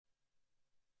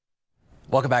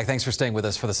Welcome back. Thanks for staying with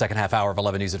us for the second half hour of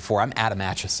 11 News at 4. I'm Adam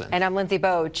Atchison. And I'm Lindsay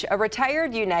Boach. A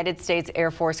retired United States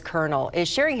Air Force colonel is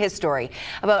sharing his story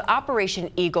about Operation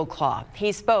Eagle Claw.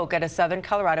 He spoke at a Southern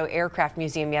Colorado Aircraft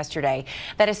Museum yesterday.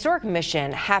 That historic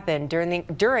mission happened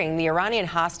during the Iranian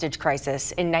hostage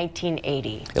crisis in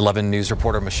 1980. 11 News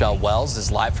reporter Michelle Wells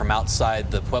is live from outside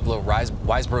the Pueblo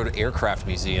Wisebro Aircraft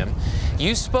Museum.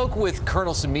 You spoke with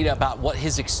Colonel Samita about what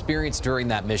his experience during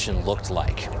that mission looked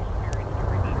like.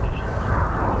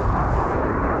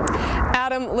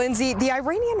 Adam, Lindsay, the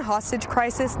Iranian hostage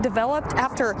crisis developed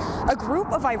after a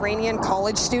group of Iranian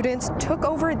college students took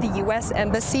over the U.S.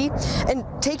 Embassy and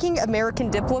taking American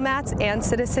diplomats and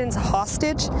citizens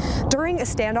hostage during a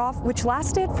standoff which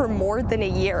lasted for more than a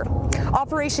year.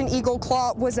 Operation Eagle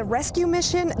Claw was a rescue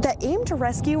mission that aimed to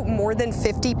rescue more than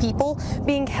 50 people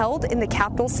being held in the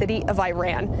capital city of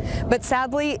Iran. But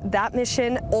sadly, that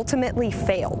mission ultimately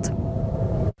failed.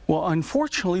 Well,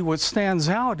 unfortunately, what stands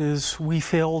out is we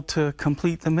failed to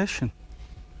complete the mission.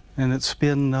 And it's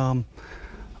been a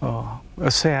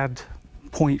sad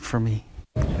point for me.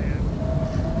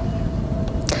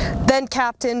 Then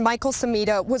Captain Michael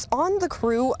Samita was on the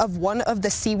crew of one of the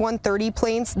C-130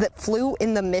 planes that flew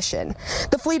in the mission.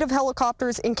 The fleet of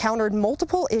helicopters encountered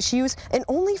multiple issues, and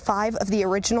only 5 of the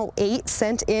original 8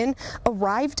 sent in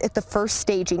arrived at the first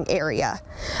staging area.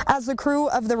 As the crew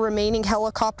of the remaining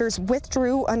helicopters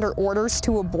withdrew under orders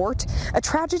to abort, a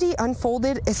tragedy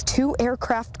unfolded as 2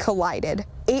 aircraft collided.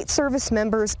 8 service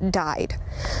members died.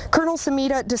 Colonel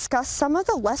Samita discussed some of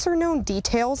the lesser-known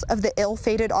details of the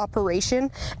ill-fated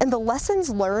operation and the lessons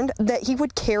learned that he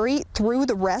would carry through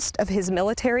the rest of his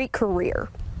military career.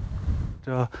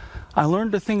 I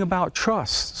learned a thing about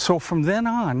trust. So from then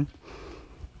on,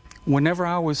 whenever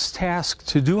I was tasked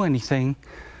to do anything,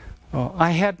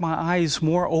 I had my eyes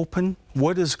more open.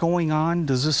 What is going on?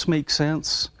 Does this make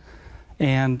sense?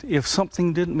 And if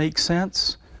something didn't make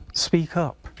sense, speak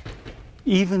up,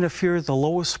 even if you're the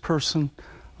lowest person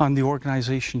on the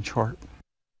organization chart.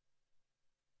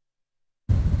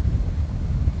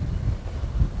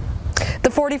 The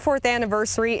 44th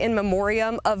anniversary in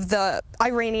memoriam of the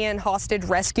Iranian hostage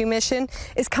rescue mission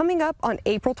is coming up on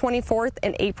April 24th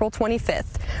and April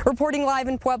 25th. Reporting live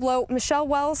in Pueblo, Michelle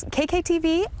Wells,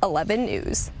 KKTV 11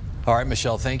 News. All right,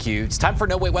 Michelle, thank you. It's time for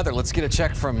No Wait Weather. Let's get a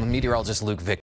check from meteorologist Luke Vick.